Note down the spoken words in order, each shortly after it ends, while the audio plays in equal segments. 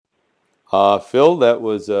Phil, that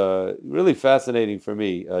was really fascinating for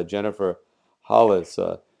me. Jennifer Hollis,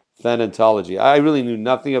 thanatology. I really knew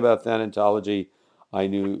nothing about thanatology. I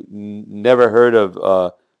never heard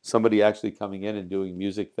of somebody actually coming in and doing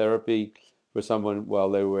music therapy for someone while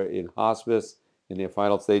they were in hospice in their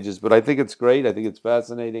final stages. But I think it's great. I think it's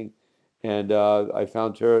fascinating, and I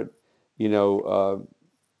found her, you know,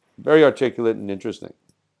 very articulate and interesting.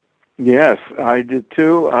 Yes, I did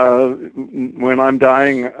too. When I'm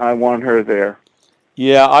dying, I want her there.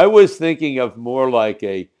 Yeah, I was thinking of more like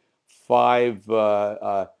a five,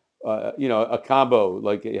 a combo.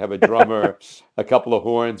 Like you have a drummer, a couple of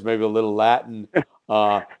horns, maybe a little Latin.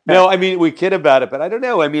 No, I mean we kid about it, but I don't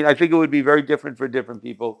know. I mean, I think it would be very different for different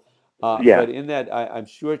people. Yeah, But in that, I'm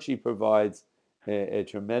sure she provides a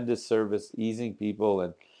tremendous service, easing people,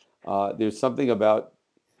 and there's something about.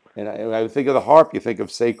 And I think of the harp. You think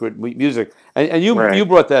of sacred music, and you right.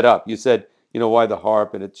 brought that up. You said, why the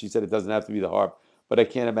harp, and she said it doesn't have to be the harp, but I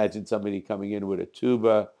can't imagine somebody coming in with a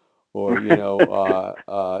tuba or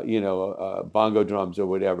bongo drums or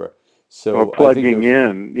whatever. Or So I think plugging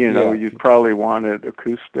there's, in, yeah, you'd probably want it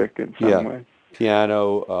acoustic in some yeah, way.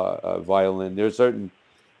 piano, violin. There's certain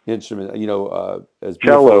instruments, as beautiful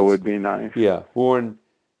Cello as, would be nice. yeah, horn.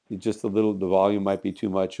 Just a little, the volume might be too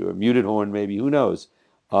much, or a muted horn, maybe. Who knows?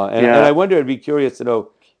 And Yeah, I wonder. I'd be curious to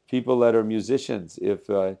know people that are musicians if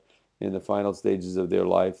in the final stages of their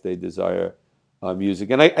life they desire music.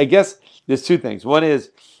 And I guess there's two things. One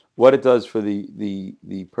is what it does for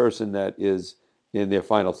the person that is in their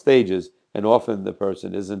final stages, and often the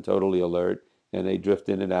person isn't totally alert and they drift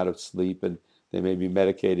in and out of sleep and they may be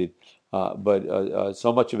medicated. But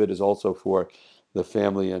so much of it is also for the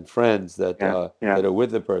family and friends that yeah, yeah. that are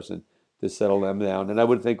with the person to settle them down. And I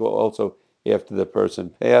would think also after the person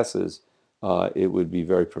passes, it would be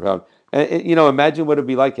very profound. And imagine what it'd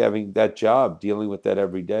be like having that job, dealing with that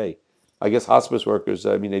every day. I guess hospice workers,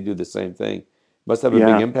 I mean, they do the same thing. Must have a big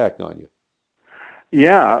Yeah. impact on you.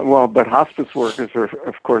 Yeah, well, but hospice workers are,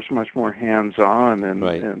 of course, much more hands-on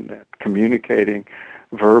Right. and communicating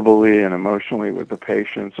verbally and emotionally with the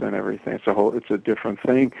patients and everything. It's a different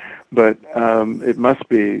thing, but it must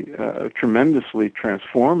be tremendously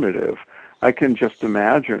transformative. I can just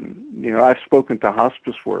imagine. I've spoken to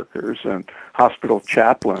hospice workers and hospital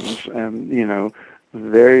chaplains, and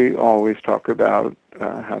they always talk about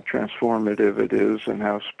how transformative it is and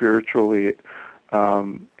how spiritually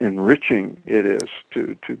enriching it is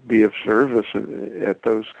to be of service at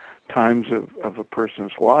those times of a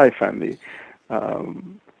person's life, and the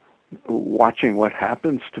watching what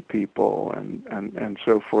happens to people and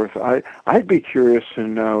so forth. I'd be curious to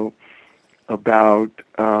know about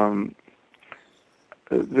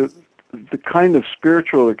the the kind of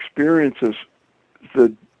spiritual experiences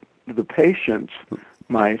the the patients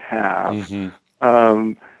might have. Mm-hmm.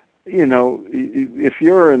 Um, if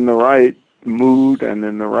you're in the right mood and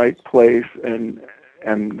in the right place and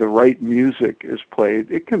the right music is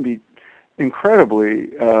played, it can be incredibly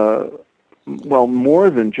more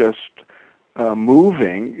than just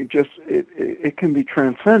moving. It can be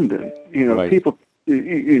transcendent. Right. People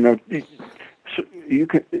you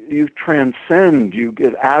transcend. You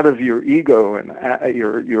get out of your ego and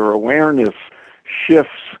your awareness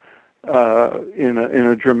shifts in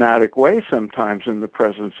a dramatic way sometimes in the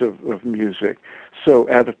presence of music. So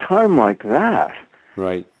at a time like that,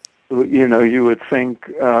 Right. you would think,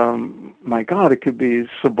 my God, it could be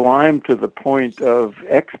sublime to the point of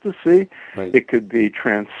ecstasy. Right. It could be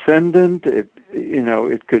transcendent. It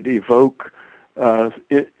could evoke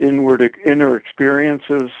inner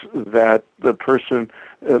experiences that the person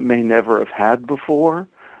may never have had before.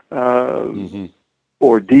 Uh, Mm-hmm.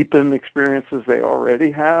 or deepen experiences they already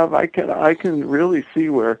have. I can really see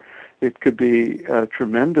where it could be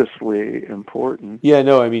tremendously important. Yeah,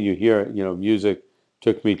 no, I mean, you hear, music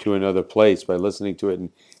took me to another place by listening to it, and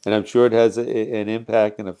I'm sure it has an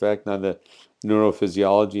impact and effect on the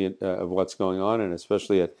neurophysiology of what's going on, and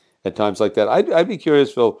especially at times like that. I'd be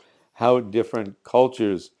curious, Phil, how different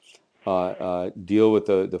cultures deal with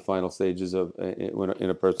the final stages of in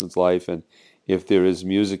a person's life, and if there is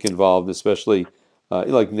music involved, especially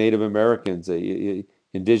like Native Americans,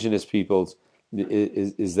 indigenous peoples,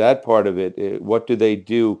 is that part of it? What do they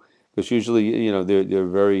do? Because usually, they're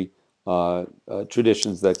very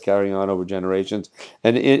traditions that carry on over generations.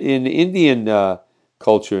 And in Indian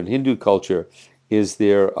culture and Hindu culture, is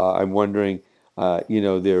there? I'm wondering.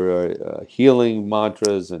 There are healing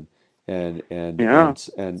mantras Yeah. and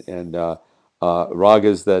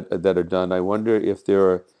ragas that are done. I wonder if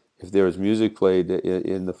there is music played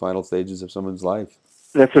in the final stages of someone's life.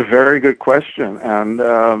 That's a very good question, and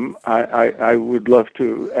I would love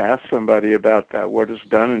to ask somebody about that. What is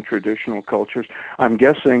done in traditional cultures? I'm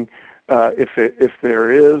guessing if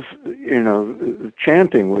there is,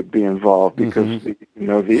 chanting would be involved because Hmm.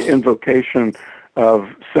 the invocation of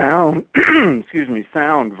sound, excuse me,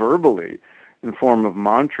 sound verbally in form of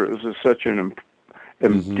mantras is such a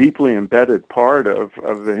Hmm. deeply embedded part of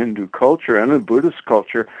the Hindu culture and the Buddhist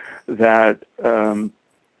culture that.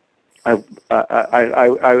 I,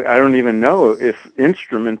 I don't even know if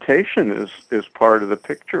instrumentation is part of the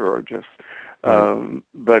picture or just, Right.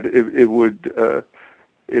 but it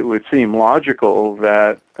would seem logical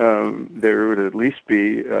that there would at least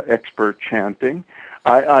be expert chanting.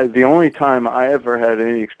 The only time I ever had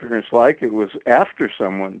any experience like it was after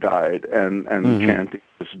someone died and Hmm. chanting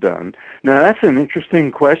was done. Now that's an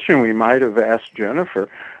interesting question we might have asked Jennifer.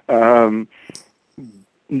 Um,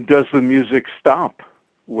 does the music stop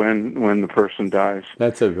when the person dies?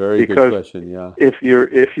 That's a very good Because question. Yeah. if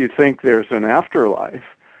you think there's an afterlife,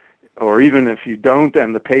 or even if you don't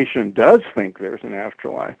and the patient does think there's an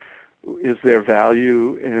afterlife, is there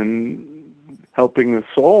value in helping the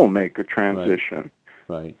soul make a Right. transition?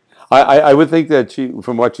 Right. I would think that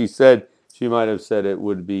from what she said, she might have said it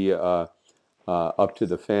would be up to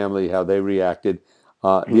the family how they reacted.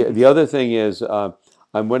 Hmm. The other thing is,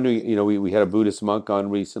 I'm wondering. We had a Buddhist monk on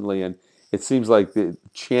recently, and it seems like the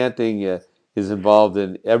chanting is involved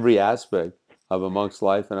in every aspect of a monk's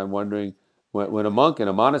life. And I'm wondering when a monk in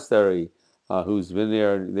a monastery who's been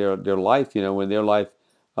there their life, when their life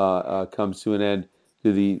comes to an end,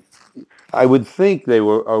 do the I would think they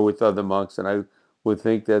are with other monks, and I would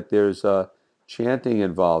think that there's chanting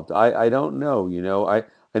involved. I don't know.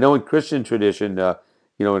 I know in Christian tradition,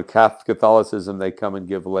 in Catholicism, they come and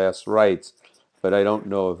give last rites, but I don't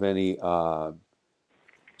know of any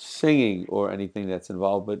singing or anything that's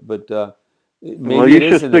involved. But Well, maybe you it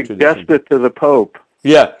is should in the suggest tradition. it to the Pope.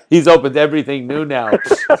 Yeah, he's opened everything new now,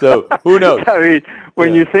 so who knows? I mean, when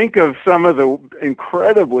Yeah, you think of some of the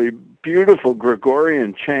incredibly beautiful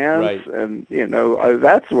Gregorian chants, right. and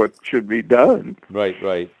that's what should be done. Right,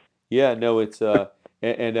 right. Yeah, no, it's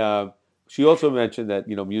and she also mentioned that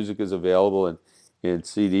music is available in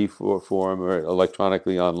CD form or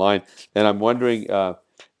electronically online, and I'm wondering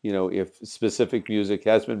if specific music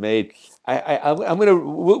has been made. I'm gonna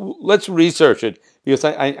let's research it because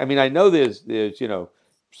I mean I know there's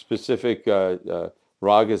specific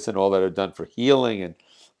ragas and all that are done for healing and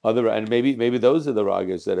and maybe those are the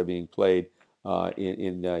ragas that are being played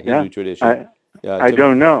in Yeah, Hindu tradition. I Uh, I to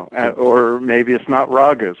don't know, to or maybe it's not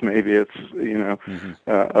ragas. Maybe it's Mhm.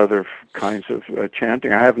 other kinds of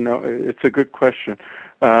chanting. I have no. It's a good question.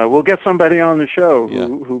 We'll get somebody on the show Yeah.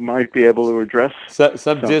 who might be able to address Some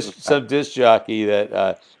some of that. disc jockey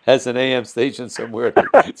that has an AM station somewhere.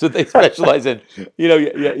 So they specialize in.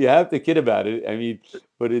 You have to kid about it. I mean,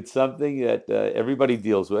 but it's something that everybody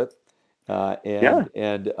deals with, uh, Yeah, and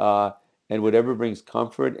and uh, and whatever brings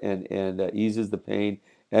comfort and eases the pain,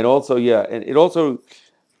 and also and it also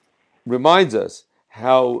reminds us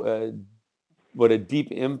how what a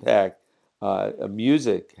deep impact a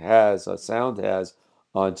music has, a sound has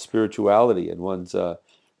on spirituality and one's uh,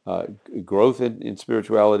 growth in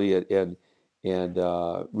spirituality and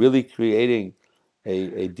really creating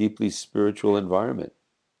a deeply spiritual environment.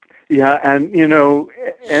 yeah, and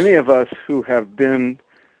any of us who have been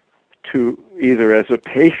to either as a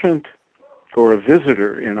patient or a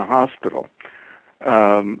visitor in a hospital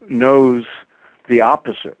knows the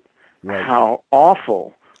opposite, Right. how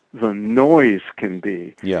awful the noise can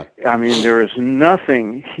be. Yeah. I mean, there is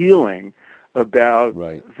nothing healing about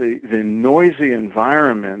Right. the noisy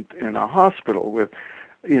environment in a hospital with,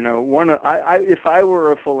 if I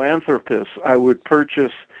were a philanthropist, I would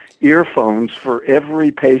purchase earphones for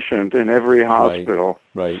every patient in every Right. hospital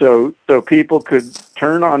Right. so people could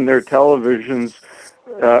turn on their televisions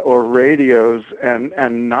or radios and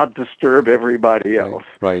not disturb everybody Right. else.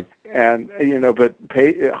 Right. And but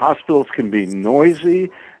hospitals can be noisy,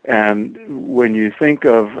 and when you think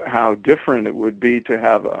of how different it would be to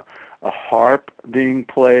have a harp being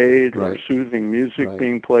played or Right. soothing music Right.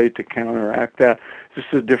 being played to counteract that, just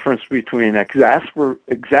the difference between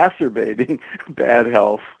exacerbating bad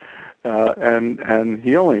health and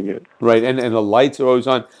healing it. Right, and the lights are always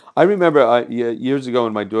on. I remember years ago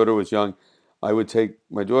when my daughter was young, I would take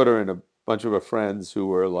my daughter and a bunch of her friends who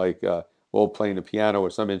were like all playing the piano or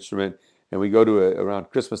some instrument, and we go to around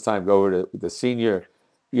Christmas time, go over to the senior,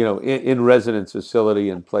 in residence facility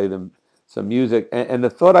and play them some music. And the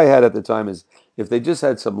thought I had at the time is if they just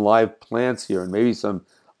had some live plants here and maybe some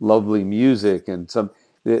lovely music and some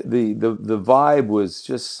the vibe was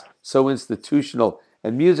just so institutional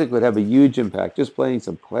and music would have a huge impact. Just playing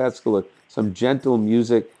some classical or some gentle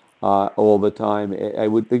music all the time, I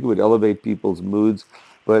would think it would elevate people's moods.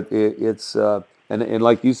 But it's and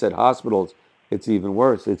like you said, hospitals, it's even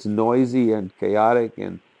worse. It's noisy and chaotic,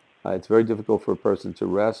 and it's very difficult for a person to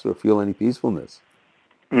rest or feel any peacefulness.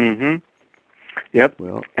 Hmm. Yep.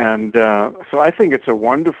 Well, And so I think it's a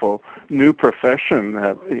wonderful new profession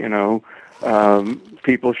that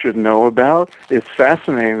people should know about. It's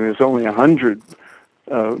fascinating. There's only 100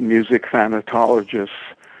 music thanatologists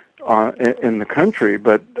in the country,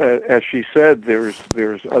 but as she said,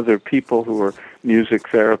 there's other people who are music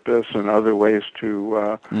therapists and other ways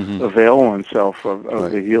to hmm avail oneself of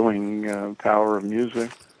right. the healing power of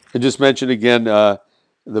music. And just mention again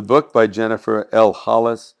the book by Jennifer L.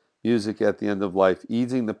 Hollis, Music at the End of Life,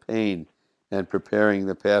 Easing the Pain and Preparing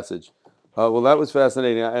the Passage. Well, that was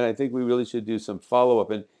fascinating, and I think we really should do some follow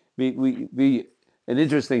up and be an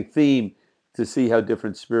interesting theme to see how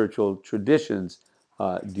different spiritual traditions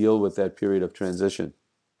deal with that period of transition.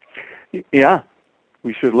 Yeah,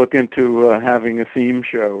 we should look into having a theme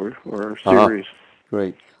show or a Uh huh. series.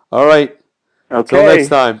 Great. All right. Till next Okay,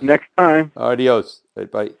 time. next time. Adios.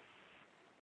 Bye.